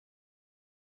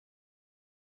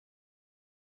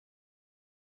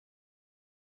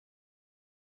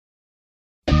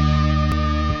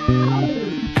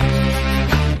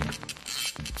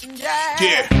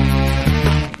Yeah.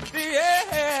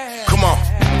 Come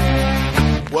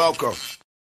on. Welcome.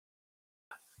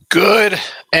 Good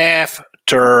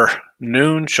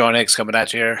afternoon. Sean Higgs coming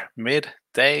at you here.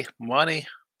 Midday money.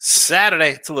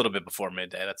 Saturday. It's a little bit before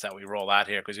midday. That's how we roll out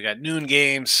here because you got noon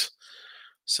games.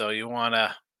 So you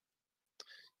wanna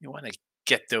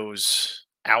get those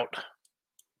out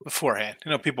beforehand.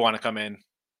 You know, people want to come in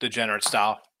degenerate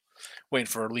style, waiting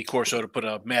for Lee Corso to put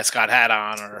a mascot hat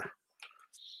on or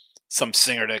some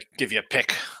singer to give you a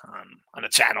pick on a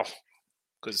channel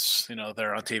because, you know,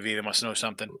 they're on TV. They must know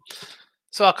something.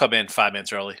 So I'll come in 5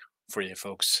 minutes early for you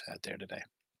folks out there today.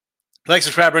 Like,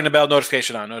 subscribe, ring the bell,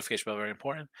 notification on. Notification bell, very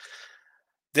important.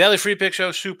 Daily Free Pick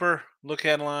Show, super. Look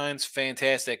headlines,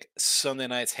 fantastic. Sunday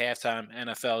nights, halftime,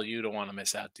 NFL. You don't want to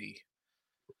miss out the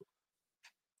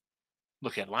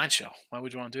Look Headline Show. Why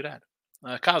would you want to do that?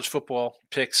 College football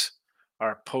picks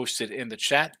are posted in the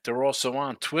chat. They're also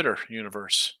on Twitter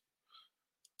universe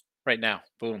right now.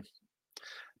 Boom.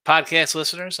 Podcast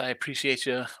listeners, I appreciate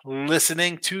you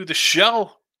listening to the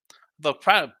show. Though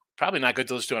probably not good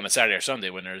to listen to on a Saturday or Sunday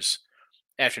when there's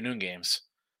afternoon games.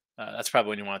 That's probably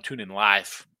when you want to tune in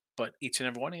live. But each and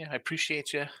every one of you, I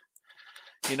appreciate you.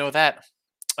 You know that.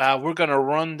 We're going to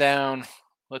run down.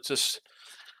 I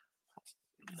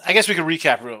guess we can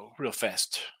recap real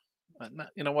fast.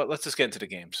 You know what? Let's just get into the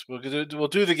games. We'll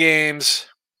do the games.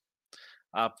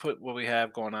 Put what we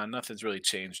have going on. Nothing's really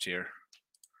changed here.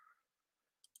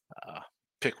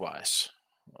 Pick-wise.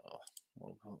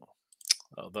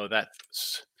 Although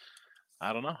that's,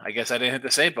 I don't know. I guess I didn't hit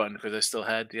the save button because I still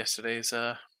had yesterday's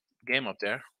game up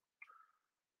there.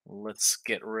 Let's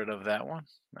get rid of that one.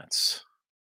 That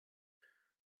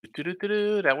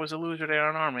was a loser there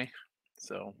on Army.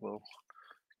 So we'll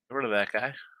get rid of that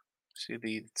guy. See,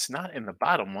 it's not in the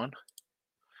bottom one.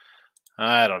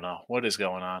 I don't know. What is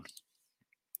going on?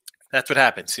 That's what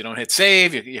happens. You don't hit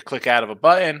save. You click out of a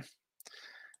button.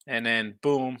 And then,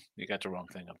 boom, you got the wrong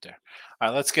thing up there. All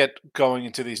right, let's get going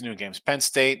into these new games. Penn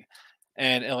State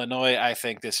and Illinois. I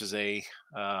think this is a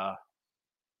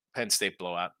Penn State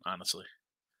blowout, honestly.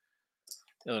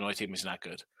 Illinois team is not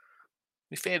good.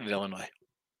 We faded Illinois.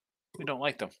 We don't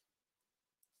like them.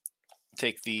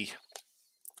 Take the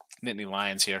Nittany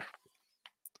Lions here.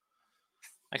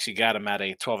 Actually got them at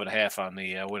a 12.5 on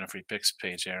the Winning Free Picks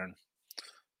page, Aaron.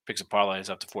 Picks and parlays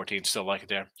up to 14. Still like it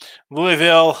there.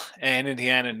 Louisville and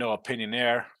Indiana, no opinion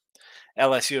there.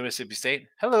 LSU, Mississippi State.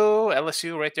 Hello,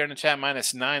 LSU, right there in the chat,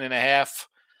 minus 9.5.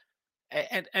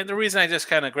 And the reason I just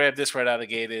kind of grabbed this right out of the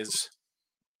gate is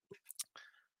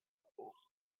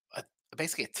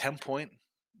basically a 10-point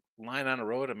line on the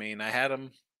road. I mean, I had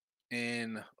them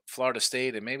in Florida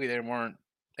State, and maybe they're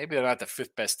not the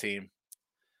fifth best team.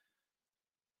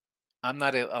 I'm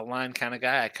not a line kind of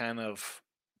guy. I kind of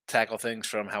tackle things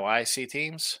from how I see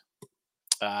teams.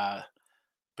 But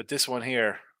this one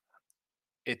here,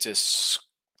 it just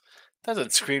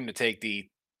doesn't scream to take the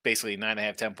basically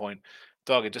 9.5, 10-point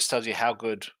dog. It just tells you how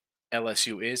good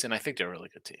LSU is, and I think they're a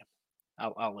really good team.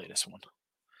 I'll lay this one.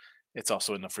 It's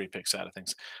also in the free pick side of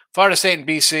things. Florida State and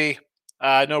BC,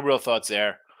 no real thoughts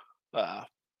there.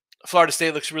 Florida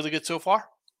State looks really good so far.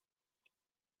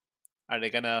 Are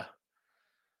they going to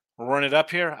run it up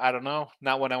here? I don't know.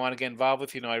 Not what I want to get involved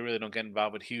with. You know, I really don't get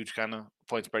involved with huge kind of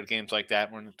point spread games like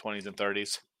that. We're in the 20s and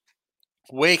 30s.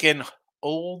 Wake and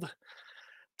Old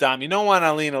Dom. You don't want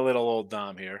to lean a little Old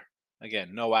Dom here.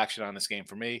 Again, no action on this game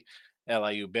for me.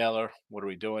 LIU Baylor. What are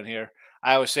we doing here?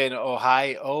 I was saying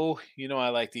Ohio. You know I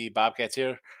like the Bobcats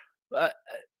here.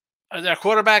 Is our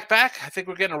quarterback back? I think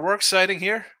we're getting a work sighting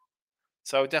here.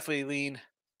 So I would definitely lean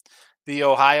the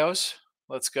Ohios.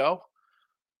 Let's go.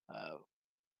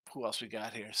 Who else we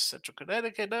got here? Central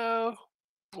Connecticut, no.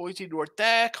 Boise, North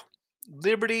Tech,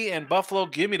 Liberty, and Buffalo.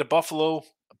 Give me the Buffalo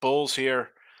Bulls here,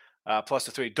 plus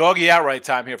the 3. Doggy outright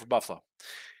time here for Buffalo.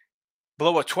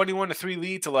 Below a 21-3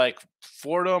 lead to like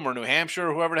Fordham or New Hampshire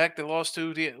or whoever the heck they lost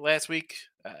to last week.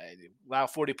 Allow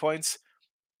 40 points.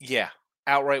 Yeah,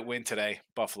 outright win today,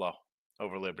 Buffalo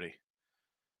over Liberty.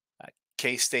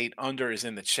 K-State under is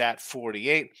in the chat,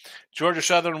 48. Georgia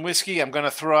Southern Whiskey, I'm going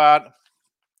to throw out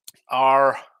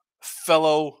our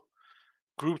fellow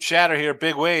group chatter here,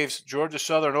 Big Waves, Georgia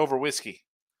Southern over Whiskey.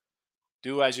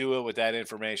 Do as you will with that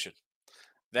information.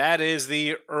 That is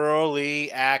the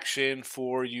early action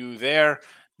for you there.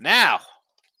 Now,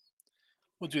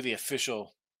 we'll do the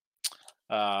official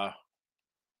recap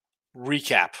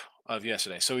of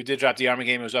yesterday. So we did drop the Army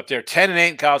game. It was up there 10-8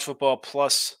 in college football,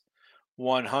 plus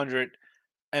 100.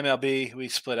 MLB, we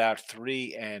split out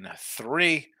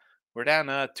 3-3. We're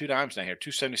down 2 dimes now here,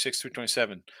 276,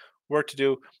 327. Work to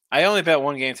do. I only bet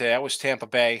one game today. That was Tampa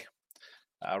Bay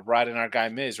riding our guy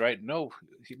Miz, right? No,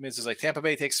 Miz is like Tampa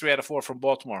Bay takes 3 out of 4 from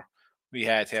Baltimore. We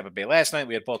had Tampa Bay last night.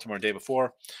 We had Baltimore the day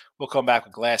before. We'll come back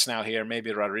with Glass now here.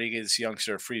 Maybe Rodriguez,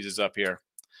 youngster, freezes up here.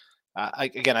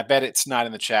 Again, I bet it's not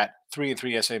in the chat.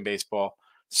 3-3 yesterday in baseball.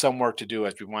 Some work to do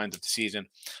as we wind up the season.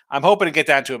 I'm hoping to get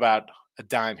down to about a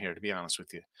dime here, to be honest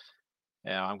with you.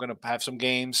 I'm going to have some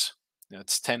games.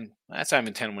 It's 10. That's not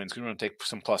even 10 wins. We're going to take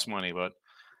some plus money, but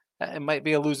it might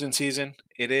be a losing season.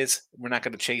 It is. We're not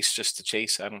going to chase just to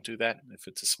chase. I don't do that. If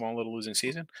it's a small little losing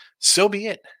season, so be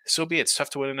it. So be it. It's tough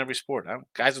to win in every sport.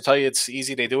 Guys will tell you it's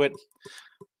easy. They do it.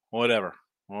 Whatever.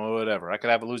 I could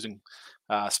have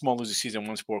a small losing season in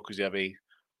one sport because you have a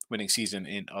winning season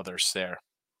in others there.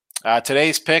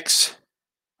 Today's picks.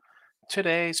 What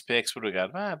do we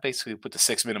got? Basically, put the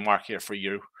 6-minute mark here for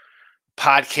you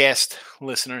podcast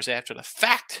listeners after the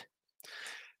fact.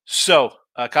 So,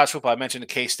 college football, I mentioned the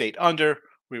K-State under.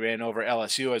 We ran over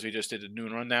LSU as we just did a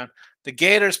noon rundown. The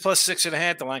Gators plus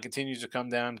 6.5. The line continues to come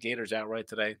down. Gators outright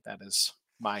today. That is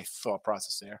my thought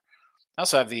process there. I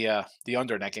also have the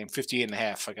under in that game,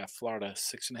 58.5. I got Florida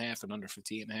 6.5 and under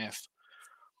 58.5.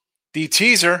 The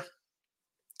teaser,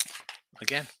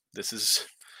 again, this is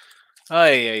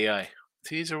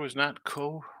teaser was not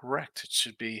correct. It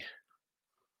should be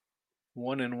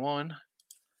 1-1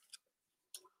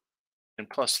 and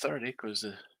plus 30 because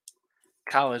the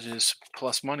college is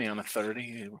plus money on a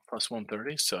 30, plus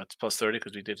 130. So it's plus 30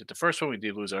 because we did it the first one. We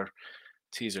did lose our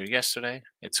teaser yesterday.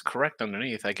 It's correct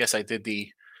underneath. I guess I did the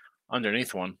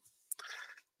underneath one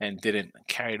and didn't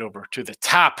carry it over to the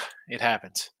top. It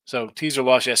happens. So teaser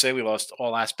lost yesterday. We lost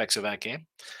all aspects of that game.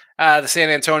 The San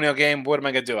Antonio game, what am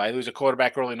I going to do? I lose a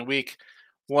quarterback early in the week.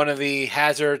 One of the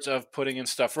hazards of putting in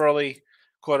stuff early,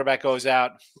 quarterback goes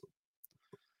out.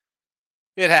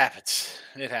 It happens.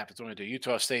 What do we do?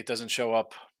 Utah State doesn't show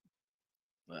up.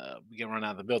 We get run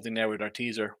out of the building there with our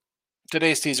teaser.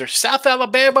 Today's teaser, South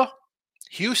Alabama,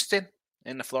 Houston,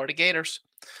 and the Florida Gators.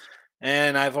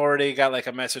 And I've already got like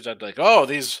a message. I'd like,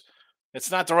 it's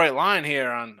not the right line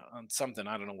here on something.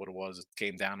 I don't know what it was. It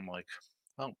came down. I'm like,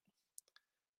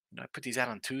 I put these out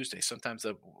on Tuesday. Sometimes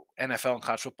the NFL and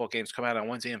college football games come out on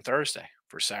Wednesday and Thursday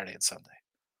for Saturday and Sunday.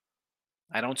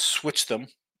 I don't switch them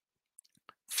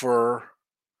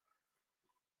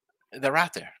they're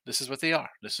out there. This is what they are.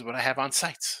 This is what I have on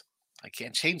sites. I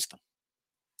can't change them.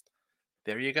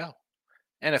 There you go.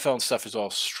 NFL and stuff is all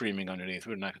streaming underneath.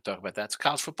 We're not going to talk about that. It's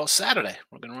college football Saturday.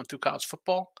 We're going to run through college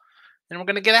football, and we're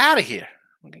going to get out of here.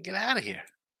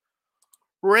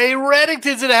 Ray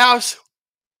Reddington's in the house.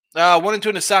 1-2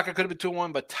 in the soccer, could have been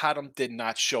 2-1, but Tottenham did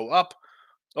not show up.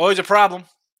 Always a problem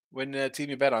when the team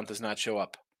you bet on does not show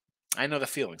up. I know the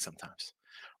feeling sometimes.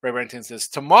 Ray Reddington says,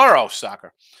 tomorrow,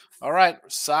 soccer. All right,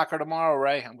 soccer tomorrow,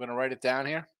 Ray. I'm going to write it down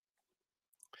here.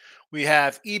 We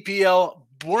have EPL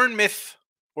Bournemouth,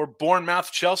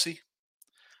 Chelsea.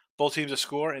 Both teams to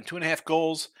score and 2.5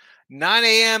 goals. 9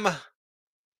 a.m.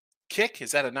 kick.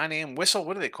 Is that a 9 a.m. whistle?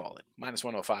 What do they call it?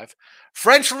 -105.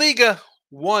 French Liga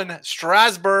 1.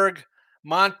 Strasbourg,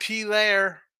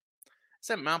 Montpellier. Is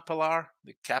that Montpellier?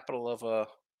 The capital of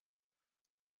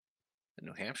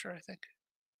New Hampshire, I think.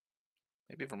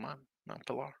 Maybe Vermont.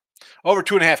 Montpellier. Over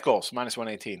 2.5 goals.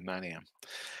 -118. 9 a.m.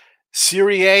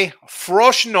 Serie A.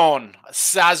 Frosinone,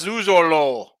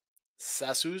 Sassuolo.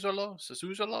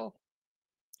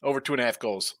 Over 2.5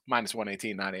 goals.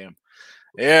 -118. 9 a.m.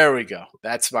 There we go.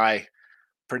 That's my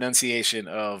pronunciation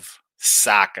of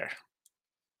soccer.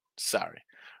 Sorry.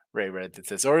 Ray Reddington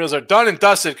says, Orioles are done and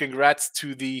dusted. Congrats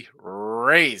to the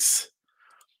Rays.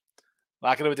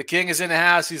 Locking it with the King is in the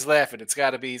house. He's laughing. He's got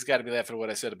to be laughing at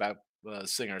what I said about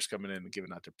singers coming in and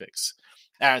giving out their picks.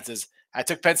 Aaron says, I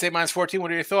took Penn State -14.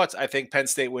 What are your thoughts? I think Penn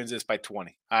State wins this by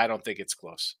 20. I don't think it's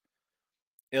close.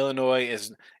 Illinois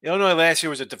last year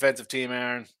was a defensive team,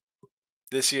 Aaron.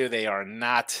 This year they are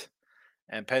not.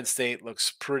 And Penn State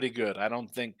looks pretty good. I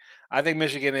think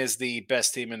Michigan is the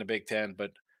best team in the Big Ten,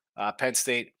 but Penn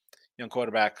State, young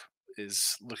quarterback,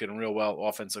 is looking real well.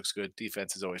 Offense looks good.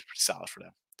 Defense is always pretty solid for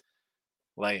them.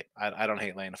 I don't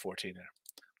hate laying the 14 there.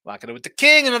 Locking it with the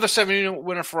King. Another 7-unit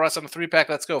winner for us on the 3-pack.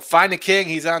 Let's go. Find the King.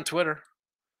 He's on Twitter.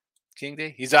 King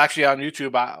Day. He's actually on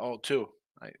YouTube too.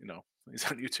 He's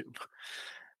on YouTube.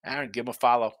 Aaron, give him a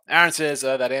follow. Aaron says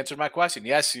that answered my question.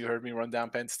 Yes, you heard me run down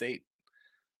Penn State.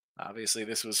 Obviously,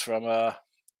 this was from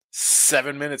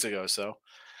 7 minutes ago. So,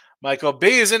 Michael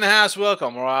B is in the house.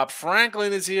 Welcome. Rob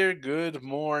Franklin is here. Good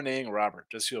morning, Robert.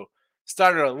 Just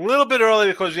started a little bit early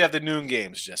because we have the noon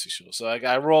games, Jesse Shule. So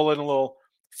I roll in a little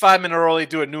 5-minute early,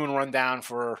 do a noon rundown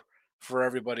for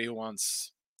everybody who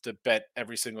wants to bet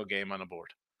every single game on the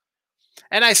board.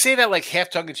 And I say that like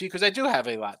half tongue in cheek because I do have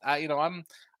a lot. I'm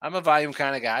a volume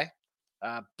kind of guy.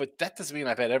 But that doesn't mean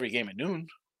I bet every game at noon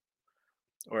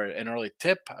or an early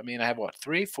tip. I mean, I have what,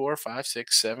 3, 4, 5,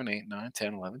 6, 7, 8, 9,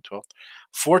 10, 11, 12,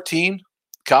 14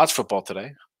 college football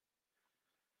today.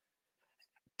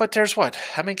 But there's what?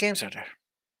 How many games are there?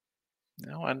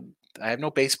 And I have no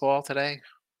baseball today.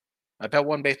 I bet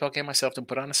one baseball game myself and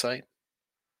put on the site.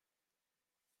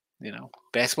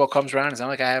 Basketball comes around. It's not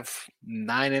like I have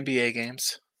 9 NBA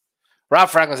games. Rob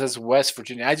Franklin says West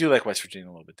Virginia. I do like West Virginia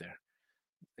a little bit there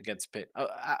against Pitt.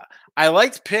 I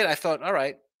liked Pitt. I thought, all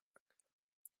right,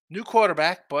 new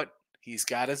quarterback, but he's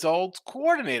got his old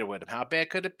coordinator with him. How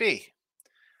bad could it be?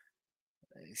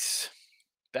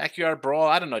 Backyard brawl.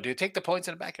 I don't know. Do you take the points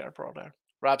in a backyard brawl there?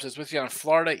 Rob says, with you on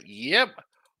Florida. Yep.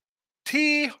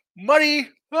 T. Money.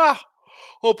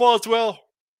 Hope all's well.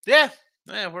 Yeah.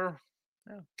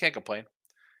 Can't complain.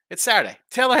 It's Saturday.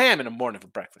 Taylor ham in the morning for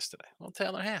breakfast today. Well,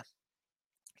 Taylor ham.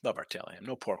 Love our Taylor ham.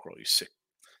 No pork roll, you sick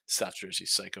South Jersey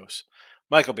psychos.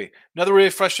 Michael B. Another really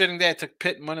frustrating day. I took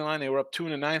Pitt money line. They were up 2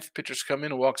 in the ninth. Pitchers come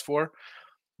in and walks 4.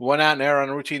 1 out and error on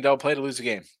a routine double play to lose the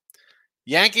game.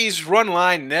 Yankees run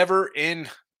line never in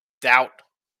doubt.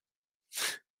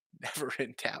 Never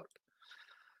in doubt.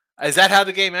 Is that how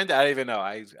the game ended? I don't even know.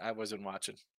 I wasn't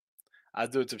watching. I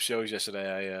was doing some shows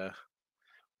yesterday.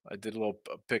 I did a little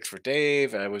picks for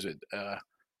Dave. I was at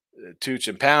Tooch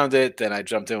and Pound It. Then I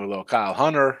jumped in with a little Kyle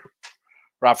Hunter.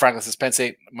 Rob Franklin says Penn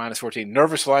State -14.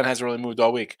 Nervous line hasn't really moved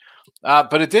all week.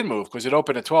 But it did move because it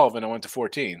opened at 12 and it went to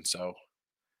 14. So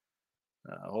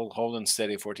holding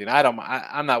steady at 14.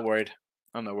 I'm not worried.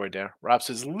 I'm not worried there. Rob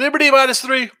says Liberty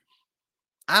 -3.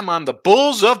 I'm on the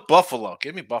Bulls of Buffalo.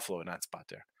 Give me Buffalo in that spot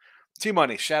there.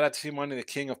 T-Money. Shout out to T-Money, the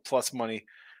king of plus money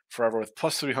forever with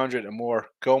plus 300 and more.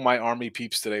 Go my Army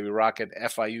peeps today. We rock at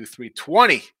FIU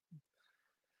 320.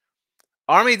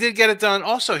 Army did get it done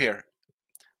also here.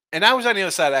 And I was on the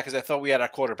other side of that because I thought we had our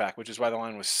quarterback, which is why the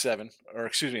line was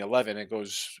 11. It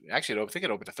goes, actually, I think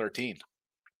it opened to 13.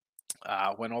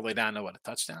 Went all the way down to a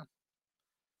touchdown.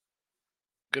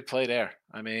 Good play there.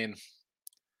 I mean,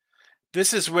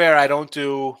 this is where I don't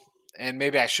do, and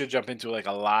maybe I should jump into like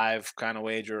a live kind of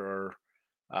wager or,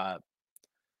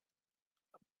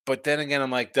 but then again,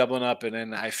 I'm like doubling up. And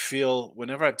then I feel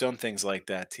whenever I've done things like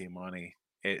that, T-Money,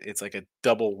 it's like a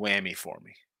double whammy for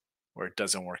me where it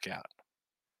doesn't work out.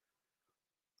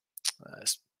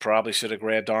 Probably should have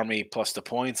grabbed Army plus the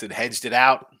points and hedged it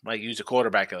out. Like use a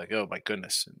quarterback. Like, oh my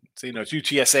goodness. And so, it's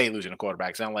UTSA losing a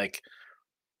quarterback. It's not like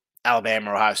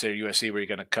Alabama or Ohio State or USC where you're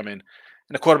going to come in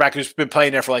and a quarterback who's been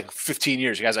playing there for like 15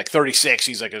 years. The guy's like 36.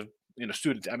 He's like a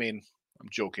student. I mean, I'm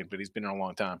joking, but he's been there a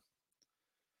long time.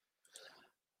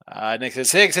 Nick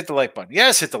says, Higgs, hit the like button.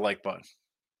 Yes, hit the like button.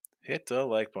 Hit the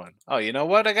like button. Oh, you know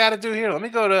what I got to do here? Let me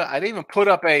go to. I didn't even put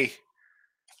up a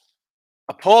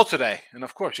poll today, and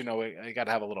of course, I got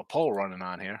to have a little poll running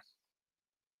on here.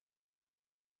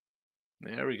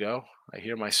 There we go. I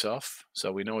hear myself,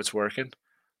 so we know it's working.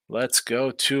 Let's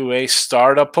go to a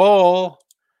start a poll,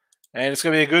 and it's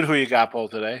gonna be a good who you got poll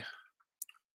today.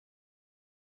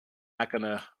 Not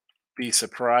gonna be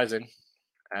surprising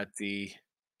at the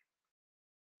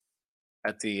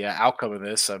outcome of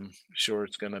this. I'm sure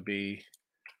it's gonna be.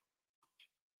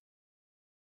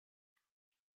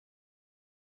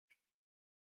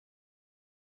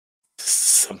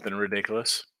 Something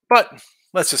ridiculous. But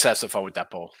let's just have some fun with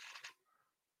that poll.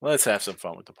 Let's have some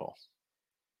fun with the poll.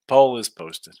 Poll is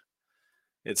posted.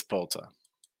 It's poll time.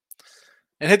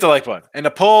 And hit the like button. And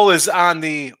the poll is on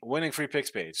the winning free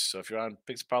picks page. So if you're on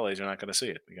Picks Parlays, you're not going to see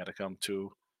it. You got to come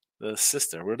to the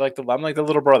sister. I'm like the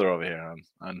little brother over here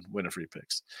on winning free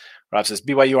picks. Rob says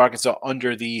BYU Arkansas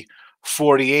under the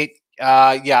 48.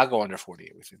 Yeah, I'll go under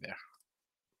 48 with you there.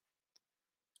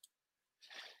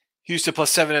 Houston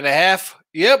plus 7.5.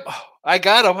 Yep, I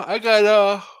got them. I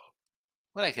got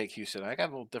what did I take Houston? I got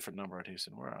a little different number at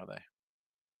Houston. Where are they?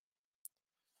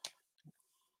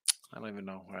 I don't even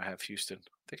know where I have Houston. I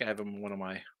think I have them in one of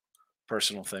my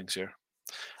personal things here.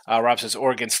 Rob says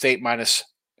Oregon State minus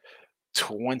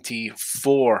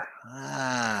 24.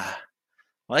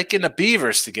 Liking the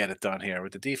Beavers to get it done here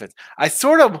with the defense. I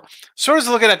sort of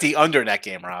looking at the under in that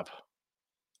game, Rob.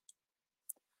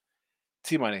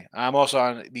 T-Money. I'm also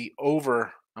on the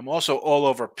over. I'm also all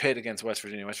over Pitt against West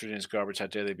Virginia. West Virginia's garbage. How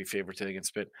dare they be favored today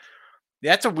against Pitt?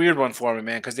 Yeah, that's a weird one for me,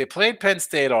 man, because they played Penn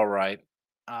State all right.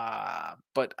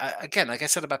 But again, like I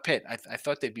said about Pitt, I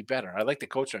thought they'd be better. I like the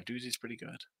coach on Tuesday. He's pretty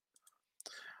good.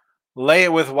 Lay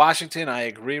it with Washington. I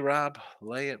agree, Rob.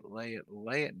 Lay it.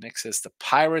 Nick says the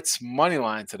Pirates money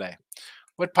line today.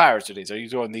 What Pirates are these? Are you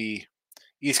doing the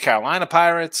East Carolina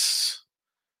Pirates?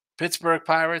 Pittsburgh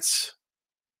Pirates?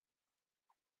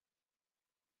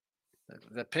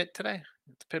 The Pitt today?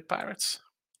 The Pitt Pirates?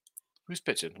 Who's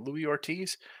pitching? Louis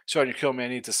Ortiz? Sorry, you kill me. I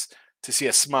need to see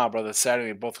a smile, brother. It's Saturday.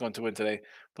 We're both going to win today.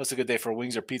 Plus a good day for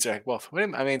wings or pizza. Heck, well,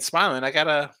 I mean, smiling.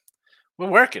 We're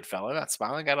working, fella. I'm not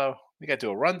smiling. We gotta do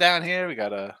a rundown here. We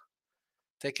gotta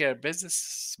take care of business.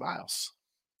 Smiles.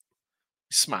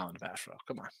 Smiling about it, bro.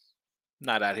 Come on.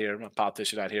 Not out here. I'm not a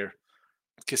politician out here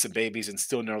kissing babies and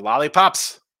stealing their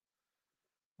lollipops.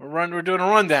 We're doing a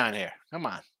rundown here. Come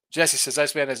on. Jesse says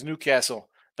Iceman has Newcastle,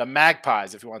 the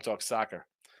Magpies, if you want to talk soccer.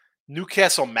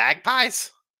 Newcastle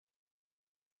Magpies?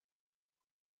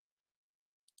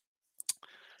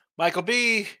 Michael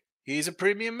B, he's a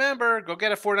premium member. Go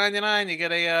get a $4.99. You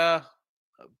get a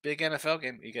big NFL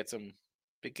game. You get some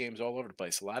big games all over the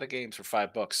place. A lot of games for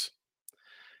 $5.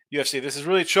 UFC. This is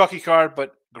really a chalky card,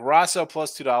 but Grasso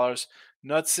plus $2,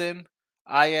 Knudsen,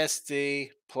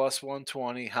 ISD plus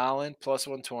 120, Holland plus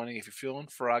 120. If you're feeling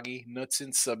froggy,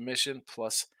 Knudsen submission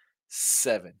plus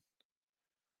 7.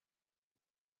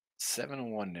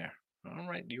 7-1 there. All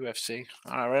right, UFC.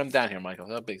 All right, write them down here, Michael.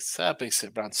 That big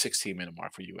around 16-minute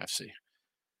mark for UFC.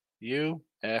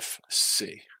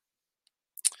 UFC.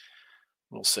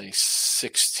 We'll say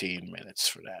 16 minutes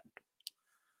for that.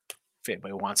 If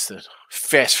anybody wants to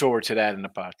fast forward to that in the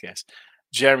podcast.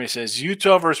 Jeremy says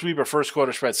Utah versus Weber first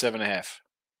quarter spread 7.5.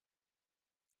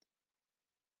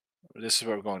 This is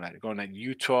where we're going at. We're going at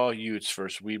Utah Utes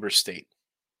versus Weber State.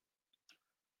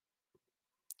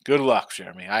 Good luck,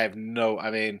 Jeremy.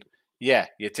 Yeah,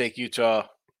 you take Utah.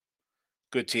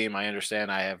 Good team. I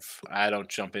understand. I don't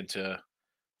jump into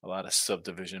a lot of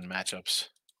subdivision matchups.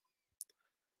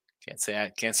 Can't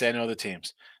say I know the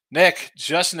teams. Nick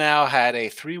just now had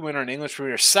a 3-winner in English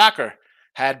Premier Soccer.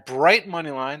 Had Bright money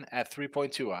line at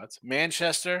 3.2 odds.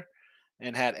 Manchester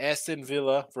and had Aston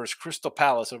Villa versus Crystal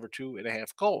Palace over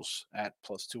 2.5 goals at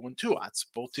plus 212 odds.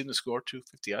 Both teams to score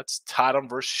 250 odds. Tottenham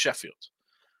versus Sheffield.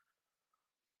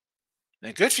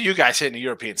 And good for you guys hitting the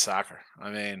European soccer. I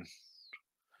mean,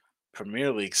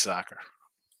 Premier League soccer.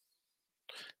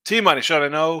 T-Money, Sean, I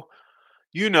know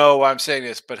you know why I'm saying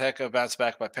this, but heck, I bounced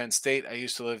back by Penn State. I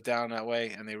used to live down that way,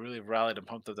 and they really rallied and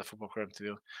pumped up the football program to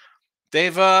do.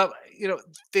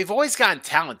 They've always gotten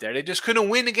talent there. They just couldn't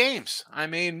win the games. I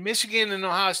mean, Michigan and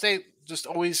Ohio State just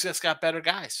got better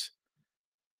guys.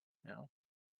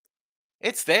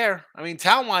 It's there. I mean,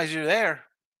 talent-wise, you're there.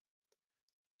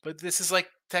 But this is like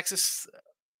Texas,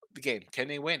 the game. Can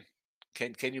they win?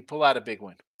 Can you pull out a big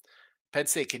win? Penn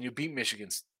State, can you beat Michigan?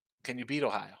 Can you beat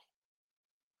Ohio?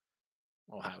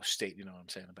 Ohio State, you know what I'm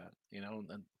saying about,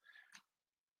 and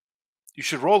you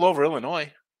should roll over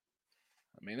Illinois.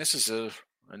 I mean, this is a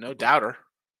no-doubter.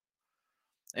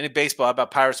 Any baseball, how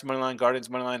about Pirates money line, Guardians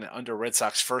money line, and under Red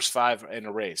Sox first 5 in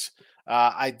a race?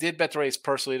 I did bet the race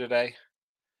personally today.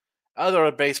 Other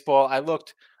baseball, I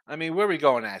looked. I mean, where are we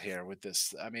going at here with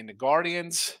this? I mean, the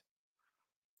Guardians.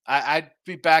 I'd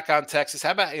be back on Texas.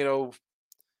 How about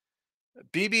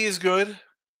BB is good.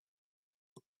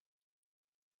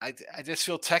 I just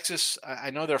feel Texas. I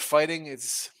know they're fighting.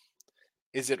 Is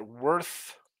it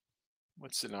worth?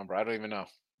 What's the number? I don't even know,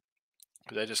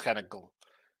 because I just kind of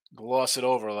gloss it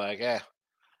over like,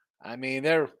 I mean,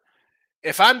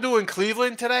 if I'm doing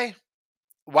Cleveland today,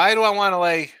 why do I want to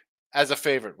lay as a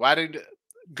favorite? Why did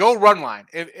go run line?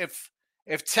 If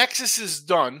Texas is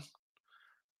done,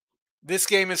 this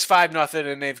game is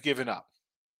 5-0 and they've given up.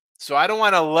 So I don't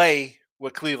want to lay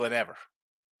with Cleveland ever.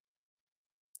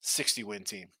 60-win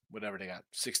team, whatever they got,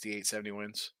 68, 70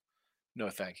 wins. No,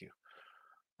 thank you.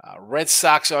 Red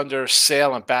Sox under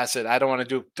Sale and Bassett. I don't want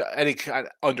to do any kind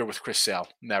of under with Chris Sale.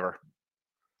 Never.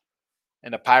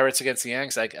 And the Pirates against the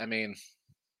Yanks. I mean,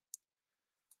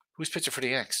 who's pitching for the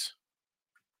Yanks?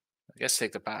 I guess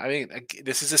take the Pirates. I mean,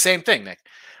 this is the same thing, Nick.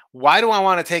 Why do I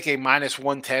want to take a minus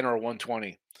 110 or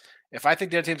 120? If I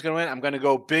think the other team's going to win, I'm going to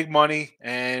go big money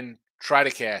and try to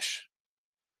cash.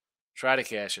 Try to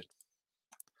cash it.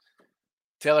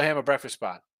 Taylor Ham a breakfast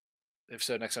spot. If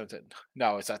so, next time.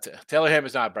 No, it's not. Taylor Ham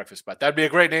is not a breakfast spot. That'd be a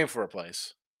great name for a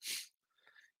place.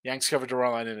 Yanks covered the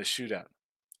run line in a shootout.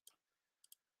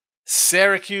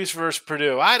 Syracuse versus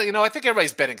Purdue. I think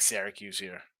everybody's betting Syracuse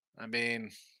here. I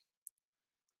mean,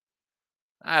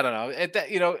 I don't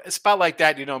know. A spot like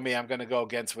that, you know me, I'm going to go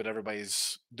against what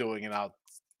everybody's doing, and I'll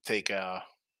take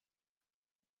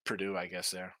Purdue, I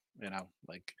guess, there.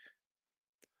 Right,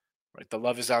 the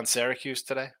love is on Syracuse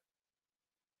today.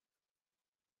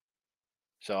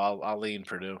 So I'll lean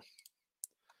Purdue.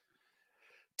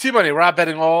 T-Money, Rob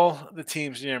betting all the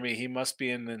teams near me. He must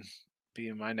be in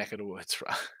my neck of the woods.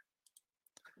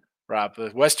 Rob,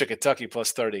 Western Kentucky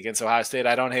plus 30 against Ohio State.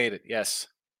 I don't hate it. Yes.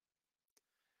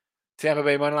 Tampa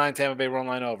Bay money line, Tampa Bay run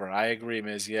line over. I agree,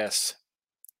 Ms. Yes.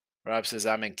 Rob says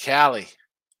I'm in Cali.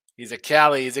 He's a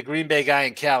Cali. He's a Green Bay guy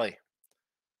in Cali.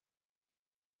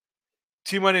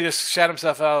 T-Money just shot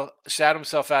himself out,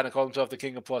 and called himself the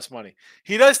king of plus money.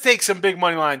 He does take some big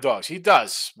money line dogs. He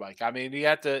does, Mike. I mean,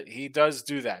 he does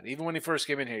do that. Even when he first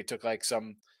came in here, he took like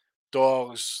some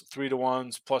dogs,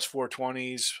 3-1s, plus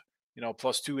 420s,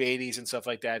 plus 280s and stuff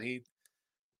like that. He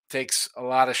takes a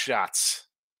lot of shots.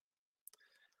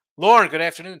 Lauren, good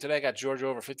afternoon. Today I got Georgia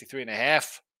over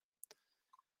 53.5.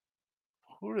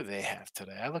 Who do they have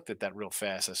today? I looked at that real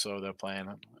fast. I saw they're playing.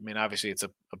 I mean, obviously it's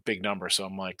a big number, so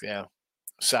I'm like, yeah,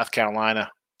 South Carolina.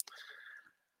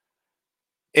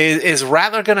 Is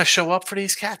Rattler going to show up for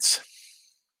these cats?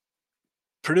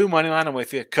 Purdue money line. I'm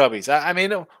with you. Cubbies. I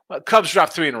mean, Cubs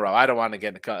dropped 3 in a row. I don't want to get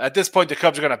in the Cubs. At this point, the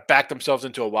Cubs are going to back themselves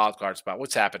into a wild card spot.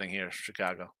 What's happening here,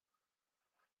 Chicago?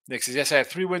 Nick says, yes, I have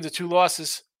 3 wins and 2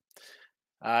 losses.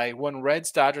 I won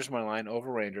Reds, Dodgers money line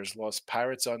over Rangers. Lost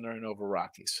Pirates under and over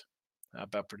Rockies. How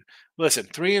about Purdue? Listen,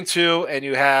 3 and 2, and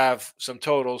you have some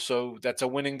totals, so that's a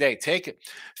winning day. Take it.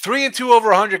 3 and 2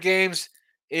 over 100 games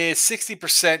is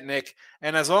 60%, Nick.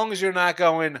 And as long as you're not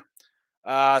going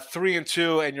 3 and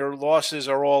 2, and your losses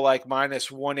are all like minus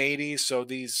 180, so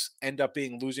these end up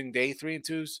being losing day 3 and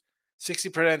 2s,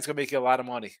 60% is gonna make you a lot of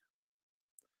money.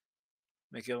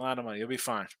 Make you a lot of money. You'll be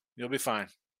fine.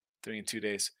 3 and 2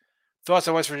 days. Thoughts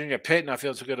on West Virginia? Pitt, and I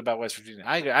feel so good about West Virginia.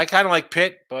 I kind of like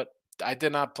Pitt, but I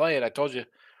did not play it. I told you.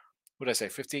 What did I say?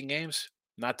 15 games?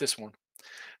 Not this one.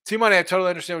 T-Money, I totally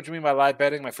understand what you mean by live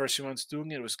betting. My first few months doing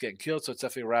it was getting killed, so it's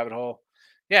definitely a rabbit hole.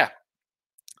 Yeah.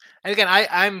 And again,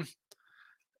 I'm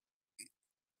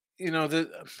I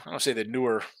don't say the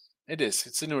newer. It is.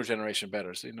 It's the newer generation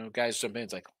better. So, guys jump in.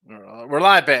 It's like, we're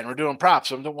live betting. We're doing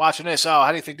props. I'm watching this. Oh, how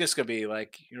do you think this could be?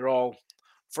 Like, you're all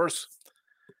first.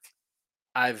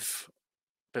 I've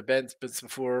been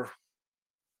before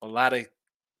a lot of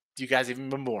you guys even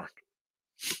been born.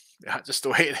 Just the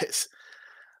way it is.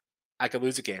 I could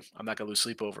lose a game. I'm not going to lose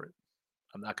sleep over it.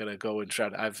 I'm not going to go and try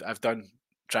to. I've done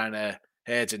trying to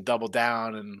hedge and double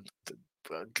down and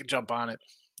jump on it.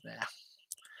 Yeah.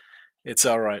 It's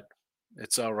all right.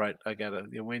 It's all right. I got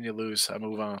to win, you lose. I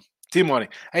move on. Team money.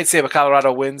 I hate to say it, but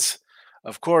Colorado wins.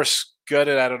 Of course,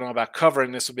 gutted. I don't know about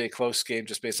covering. This will be a close game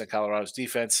just based on Colorado's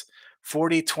defense.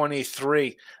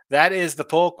 40-23. That is the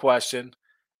poll question.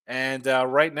 And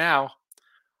right now,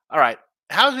 all right.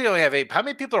 How do we only have 8? How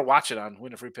many people are watching on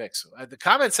Winner Free Picks? The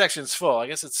comment section's full. I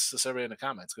guess it's just everybody in the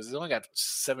comments because it's only got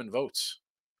 7 votes.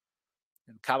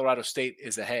 And Colorado State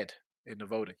is ahead in the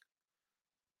voting.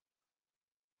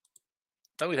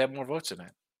 Thought we'd have more votes than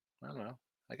that. I don't know.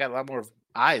 I got a lot more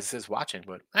eyes says watching,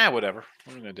 but whatever.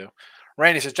 What are we gonna do?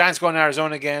 Randy says Giants going to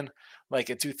Arizona again, like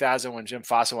in 2000 when Jim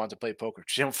Fossil wanted to play poker.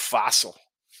 Jim Fossil.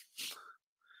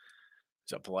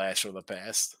 It's a blast from the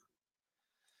past.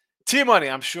 T-Money.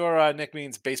 I'm sure Nick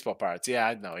means baseball pirates. Yeah,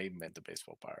 I know he meant the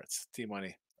baseball pirates.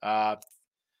 T-Money.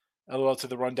 LOL to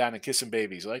the rundown and kissing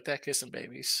babies. You like that? Kissing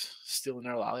babies. Stealing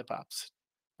their lollipops.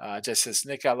 Just says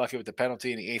Nick got lucky with the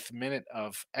penalty in the 8th minute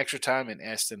of extra time in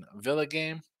Aston Villa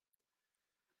game.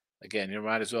 Again, you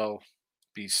might as well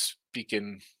be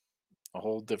speaking a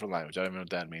whole different language. I don't even know what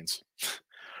that means.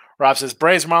 Rob says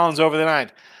Braves Marlins over the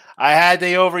 9. I had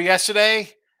the over yesterday.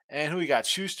 And who we got?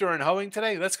 Schuster and Hoeing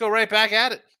today. Let's go right back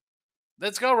at it.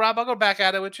 Let's go, Rob. I'll go back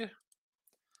at it with you.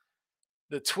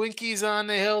 The Twinkies on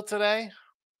the hill today.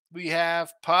 We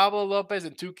have Pablo Lopez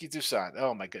and Tuki Toussaint.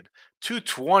 Oh, my goodness.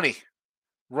 220.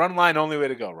 Run line, only way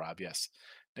to go, Rob. Yes.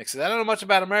 Nick says, I don't know much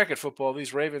about American football.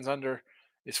 These Ravens under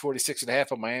is 46.5,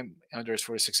 but Miami under is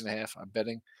 46.5. I'm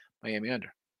betting Miami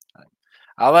under.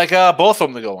 I like both of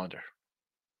them to go under.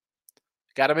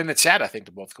 Got them in the chat, I think,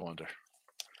 to both go under.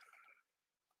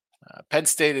 Penn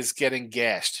State is getting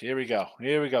gashed. Here we go.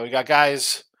 We got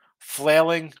guys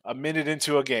flailing a minute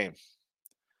into a game.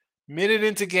 Minute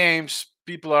into games,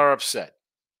 people are upset.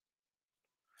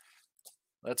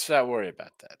 Let's not worry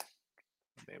about that.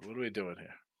 Okay, what are we doing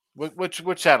here?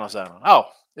 Which channel is that on? Oh,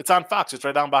 it's on Fox. It's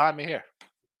right down behind me here.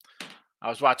 I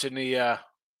was watching the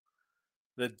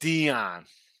Dion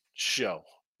show.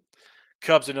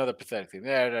 Cubs, another pathetic thing.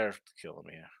 They're killing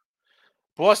me here.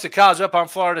 Boston College up on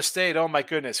Florida State. Oh, my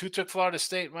goodness. Who took Florida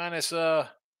State minus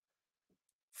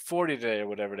 40 today or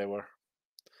whatever they were?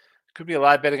 Could be a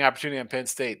live betting opportunity on Penn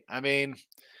State. I mean,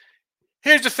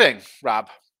 here's the thing, Rob.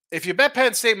 If you bet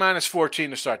Penn State minus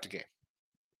 14 to start the game,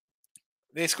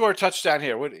 they score a touchdown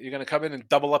here. What, you're going to come in and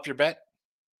double up your bet?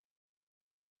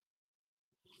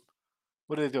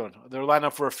 What are they doing? They're lining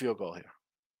up for a field goal here.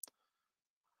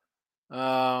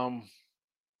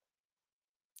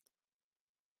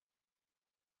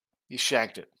 He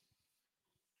shanked it.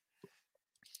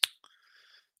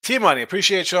 T-Money.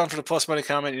 Appreciate Sean for the plus money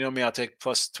comment. You know me, I'll take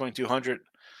plus 2,200.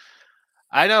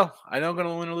 I know. I know I'm going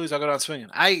to win or lose. I'll go down swinging.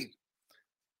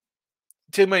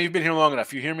 Tim, you've been here long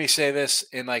enough. You hear me say this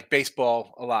in like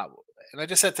baseball a lot. And I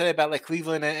just said today about like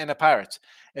Cleveland and the Pirates.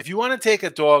 If you want to take a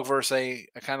dog versus a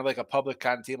kind of like a public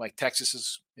kind of team, like Texas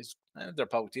is they're a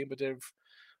public team, but they're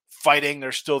fighting.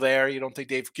 They're still there. You don't think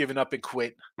they've given up and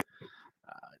quit.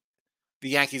 The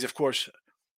Yankees, of course,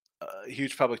 a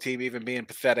huge public team, even being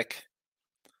pathetic.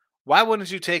 Why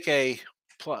wouldn't you take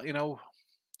what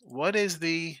is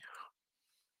I'm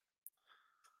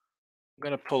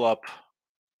going to pull up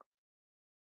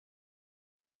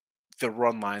the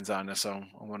run lines on this on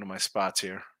one of my spots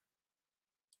here.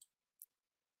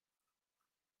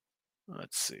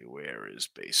 Let's see, where is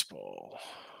baseball?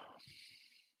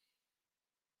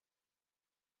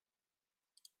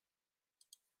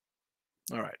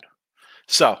 All right.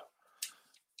 So,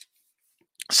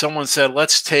 someone said,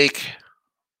 let's take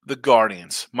the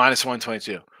Guardians, minus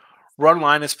 122. Run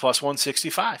line is plus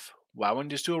 165. Why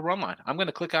wouldn't you just do a run line? I'm going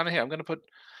to click on it here. I'm going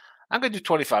to do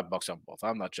 $25 on both.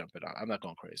 I'm not jumping on. I'm not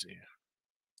going crazy here.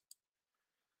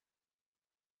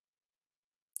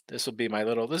 This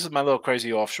is my little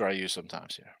crazy offshore I use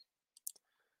sometimes here.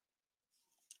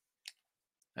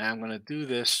 And I'm going to do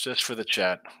this just for the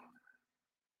chat.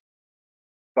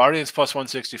 Guardians plus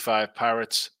 165,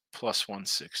 Pirates plus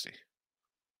 160.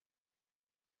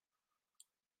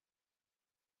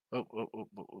 Oh,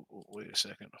 wait a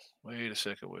second.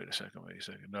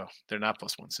 No, they're not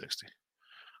plus 160.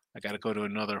 I got to go to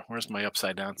another. Where's my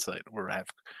upside down site where I have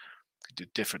to do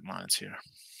different lines here?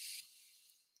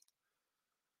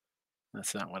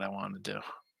 That's not what I want to do.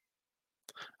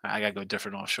 I got to go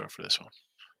different offshore for this one.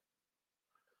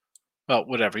 Well,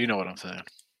 whatever. You know what I'm saying.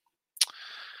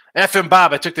 F and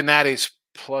Bob, I took the Natties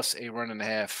plus a run and a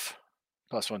half,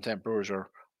 plus 110. Brewers are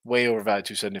way overvalued,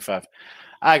 275.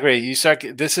 I agree.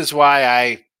 This is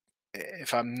why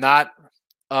if I'm not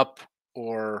up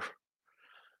or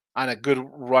on a good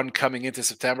run coming into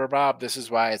September, Bob, this is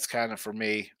why it's kind of for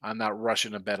me. I'm not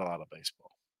rushing to bet a lot of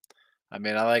baseball. I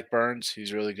mean, I like Burns.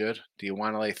 He's really good. Do you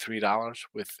want to lay $3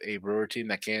 with a Brewer team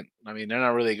that can't? I mean, they're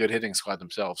not really a good hitting squad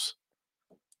themselves.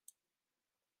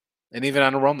 And even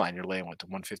on a run line, you're laying the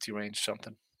 150 range,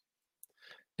 something.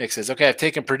 Nick says, okay, I've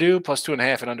taken Purdue plus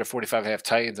 2.5 and under 45.5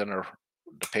 Titans under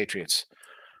the Patriots.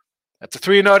 That's a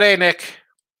 3-0 day, Nick.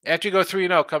 After you go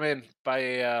 3-0, come in, buy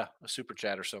a super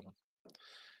chat or something.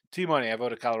 T-Money, I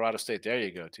voted Colorado State. There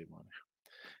you go, T-Money.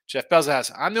 Jeff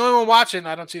Belzahas, I'm the only one watching.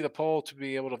 I don't see the poll to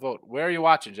be able to vote. Where are you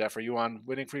watching, Jeff? Are you on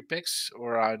Winning Free Picks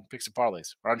or on Picks and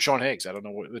Parlays? Or on Sean Higgs? I don't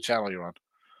know what channel you're on.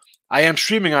 I am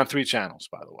streaming on 3 channels,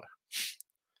 by the way.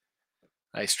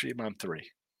 I stream on 3.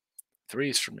 3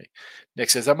 is for me. Nick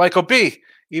says, I'm Michael B.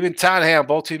 Even Tottenham,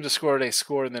 both teams have scored. They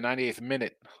scored in the 98th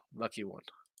minute. Lucky one.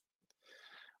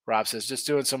 Rob says, just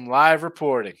doing some live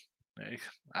reporting.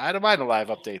 I don't mind the live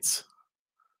updates.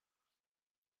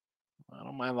 I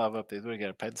don't mind live updates. We got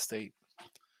a Penn State.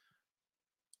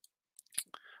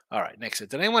 All right, next.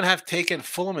 Did anyone have taken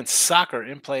Fulham and soccer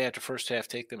in play after first half?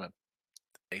 Take them at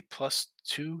a plus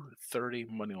 230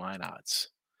 money line odds.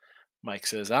 Mike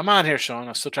says, I'm on here, Sean.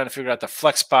 I'm still trying to figure out the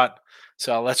flex spot.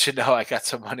 So I'll let you know I got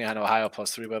some money on Ohio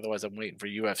plus 3, but otherwise I'm waiting for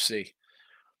UFC.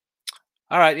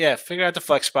 All right, yeah, figure out the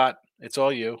flex spot. It's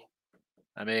all you.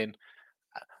 I mean,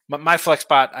 my flex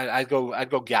spot, I'd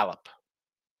go Gallup.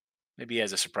 Maybe he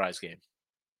has a surprise game.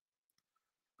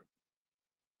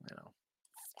 You know,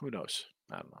 who knows?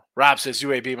 I don't know. Rob says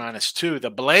UAB minus 2. The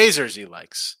Blazers he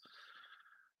likes.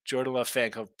 Jordan Love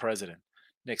fan club president.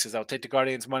 Nick says, I'll take the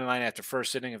Guardians money line after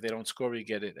first inning. If they don't score, we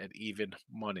get it at even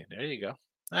money. There you go.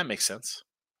 That makes sense.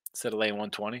 Instead of laying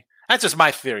 120. That's just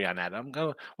my theory on that.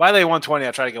 Why lay 120?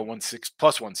 I'll try to get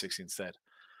plus 160 instead.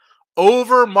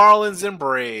 Over Marlins and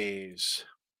Braves.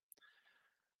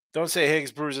 Don't say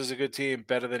Higgs Brewers is a good team,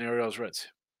 better than Orioles Reds.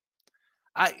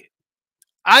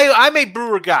 I'm a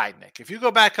Brewer guy, Nick. If you go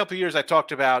back a couple of years, I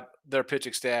talked about their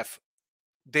pitching staff.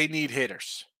 They need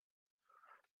hitters.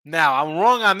 Now, I'm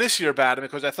wrong on this year about him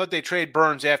because I thought they trade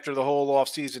Burns after the whole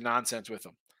offseason nonsense with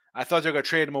him. I thought they were going to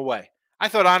trade him away. I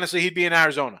thought, honestly, he'd be in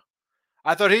Arizona.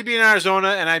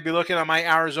 And I'd be looking at my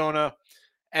Arizona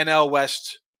NL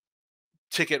West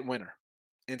ticket winner.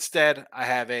 Instead, I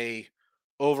have a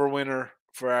overwinner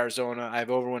for Arizona. I have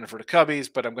overwinner for the Cubbies,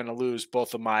 but I'm going to lose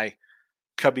both of my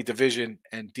Cubby division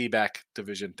and D-back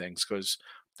division things because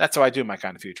that's how I do my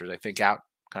kind of futures. I think out,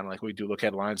 kind of like we do look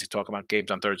headlines. You talk about games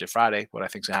on Thursday, Friday, what I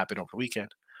think is going to happen over the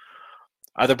weekend.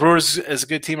 Are the Brewers as a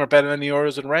good team or better than the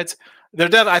Orioles and Reds?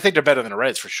 I think they're better than the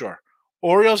Reds for sure.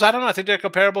 Orioles, I don't know. I think they're a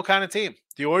comparable kind of team.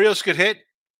 The Orioles could hit.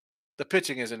 The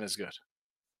pitching isn't as good.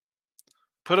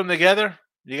 Put them together,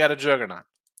 you got a juggernaut.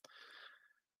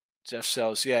 Jeff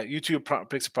sells. Yeah, YouTube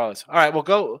picks and parlays. All right,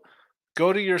 well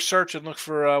go to your search and look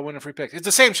for winner free picks. It's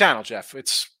the same channel, Jeff.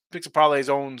 It's Picks and Parlays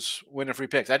owns winner free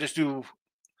picks. I just do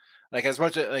like as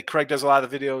much like Craig does a lot of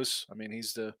the videos. I mean,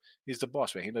 he's the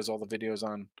boss man. He does all the videos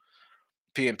on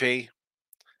P,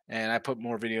 and I put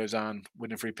more videos on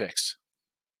winning free picks.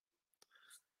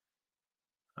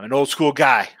 I'm an old school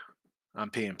guy on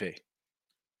P.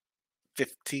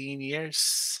 15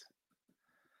 years.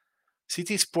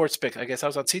 CT Sports Pick. I guess I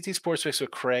was on CT Sports Picks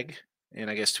with Craig in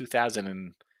I guess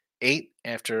 2008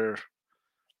 after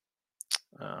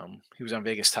he was on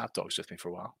Vegas Top Dogs with me for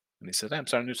a while. And he said, hey, I'm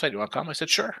starting a new site. You want to come? I said,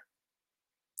 sure.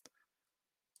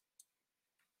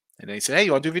 And then he said, hey,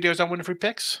 you want to do videos on winning free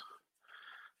picks?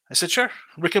 I said, sure.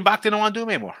 Rickenbach didn't want to do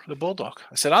them anymore, the Bulldog.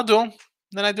 I said, I'll do them.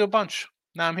 Then I do a bunch.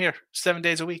 Now I'm here 7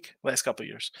 days a week, last couple of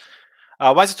years.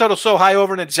 Why is the total so high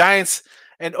over in the Giants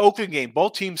and Oakland game?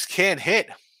 Both teams can't hit.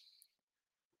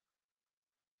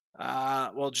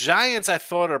 Well, Giants, I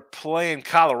thought, are playing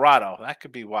Colorado. That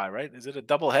could be why, right? Is it a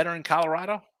doubleheader in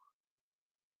Colorado?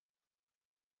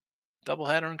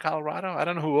 Doubleheader in Colorado? I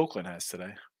don't know who Oakland has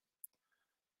today.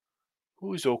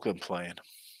 Who is Oakland playing?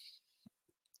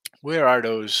 Where are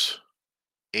those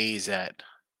A's at?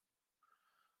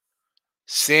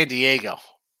 San Diego.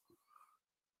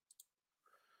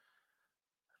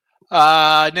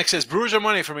 Nick says, Brewers are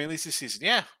money for me at least this season.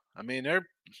 Yeah. I mean,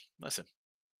 listen.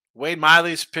 Wade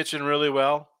Miley's pitching really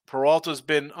well. Peralta's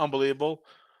been unbelievable.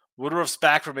 Woodruff's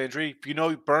back from injury. You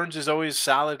know, Burns is always a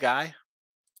solid guy.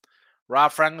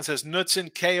 Rob Franklin says,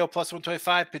 Knutson, KO plus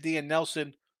 125. Padilla,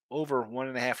 Nelson over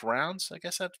 1.5 rounds. I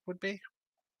guess that would be.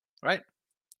 Right?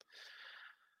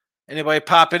 Anybody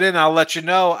pop it in, I'll let you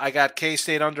know. I got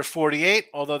K-State under 48,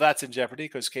 although that's in jeopardy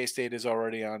because K-State is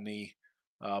already on the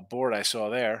board I saw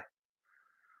there.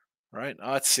 Right?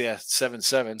 Oh, it's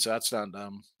 7-7, so that's not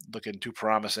looking too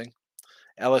promising.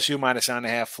 LSU minus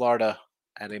 9.5, Florida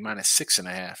at a minus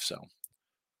 6.5. So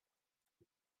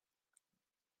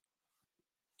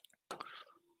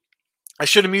I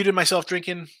should have muted myself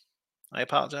drinking. I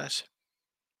apologize.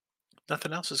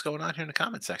 Nothing else is going on here in the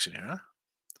comment section here, huh?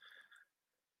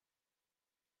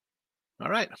 All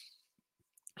right.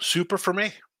 Super for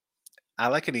me. I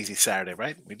like an easy Saturday,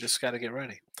 right? We just got to get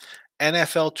ready.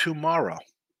 NFL tomorrow.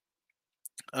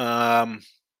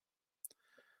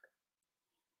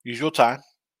 Usual time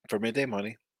for midday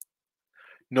money.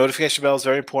 Notification bell is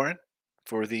very important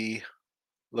for the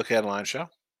Look Ahead Line show.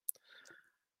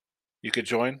 You could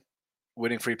join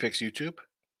Winning Free Picks YouTube,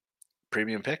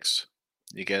 premium picks.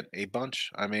 You get a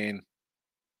bunch. I mean,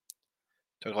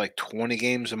 took like 20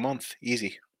 games a month,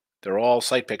 easy. They're all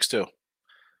site picks too.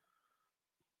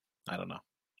 I don't know.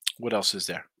 What else is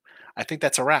there? I think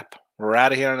that's a wrap. We're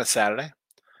out of here on a Saturday.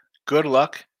 Good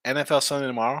luck. NFL Sunday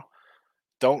tomorrow.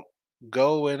 Don't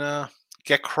go and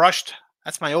get crushed.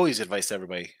 That's my always advice to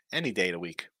everybody, any day of the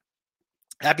week.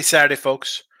 Happy Saturday,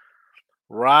 folks.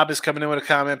 Rob is coming in with a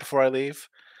comment before I leave.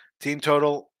 Team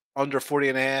total under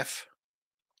 40.5.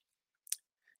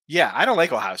 Yeah, I don't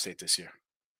like Ohio State this year.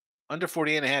 Under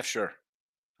 48.5, sure.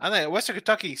 I think Western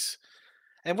Kentucky's.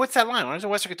 And what's that line? Isn't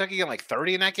Western Kentucky getting like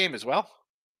 30 in that game as well?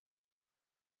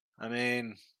 I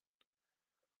mean,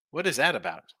 what is that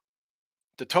about?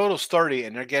 The total's 30,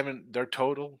 and they're giving their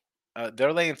total.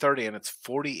 They're laying 30, and it's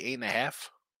 48.5.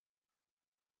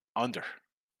 Under.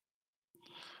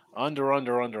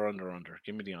 Under.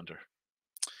 Give me the under.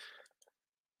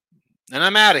 And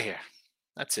I'm out of here.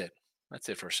 That's it. That's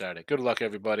it for Saturday. Good luck,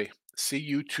 everybody. See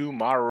you tomorrow.